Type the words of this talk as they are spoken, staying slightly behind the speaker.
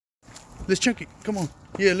Let's chunk it. Come on.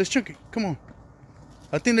 Yeah, let's chunk it. Come on.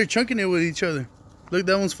 I think they're chunking it with each other. Look,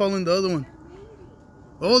 that one's following the other one.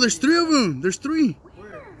 Oh, there's 3 of them. There's 3.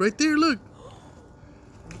 Where? Right there, look.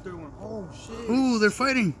 Oh, shit. Ooh, they're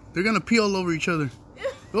fighting. They're gonna pee all over each other.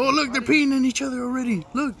 Oh, look, they're peeing in each other already.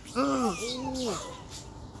 Look.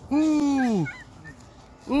 Ooh.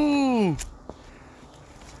 Ooh.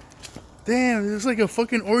 Damn, it's like a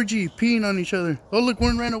fucking orgy peeing on each other. Oh, look,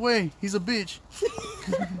 one ran away. He's a bitch.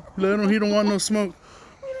 Look, he don't want no smoke.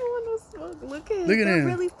 I don't want no smoke. Look at They're him.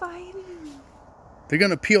 Really fighting. They're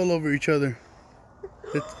gonna pee all over each other.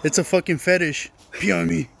 It's a fucking fetish. Pee on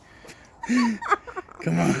me.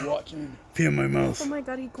 Come on. Pee in my mouth. Oh my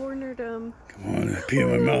god, he cornered him. Come on, pee in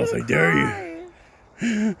my mouth. I dare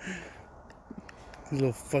you.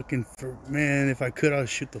 Little fucking man, if I could, I'd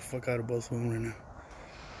shoot the fuck out of both of them right now.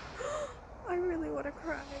 I really want to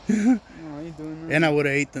cry. No, I ain't doing that. And I would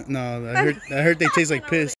have ate them. No, I heard they taste like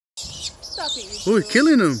piss. Stop eating. Oh, he's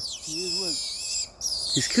killing them. He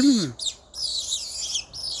is, He's killing them.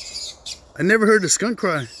 I never heard the skunk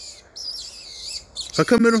cry. How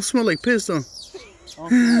come it don't smell like piss though?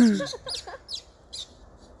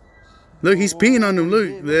 Look, he's peeing on them. Look,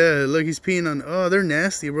 yeah, look, he's peeing on. Oh, they're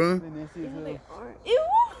nasty, bro. They are. Ew.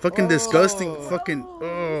 Fucking disgusting. Fucking.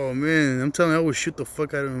 Oh man, I'm telling you, I would shoot the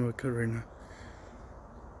fuck out of him if I could right now.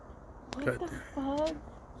 What the fuck?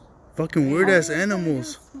 Fucking weird ass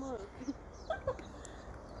animals.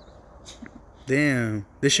 Damn,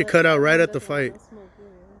 they should cut out right at the fight.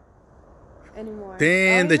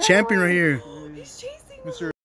 Damn, the champion right here. He's chasing me.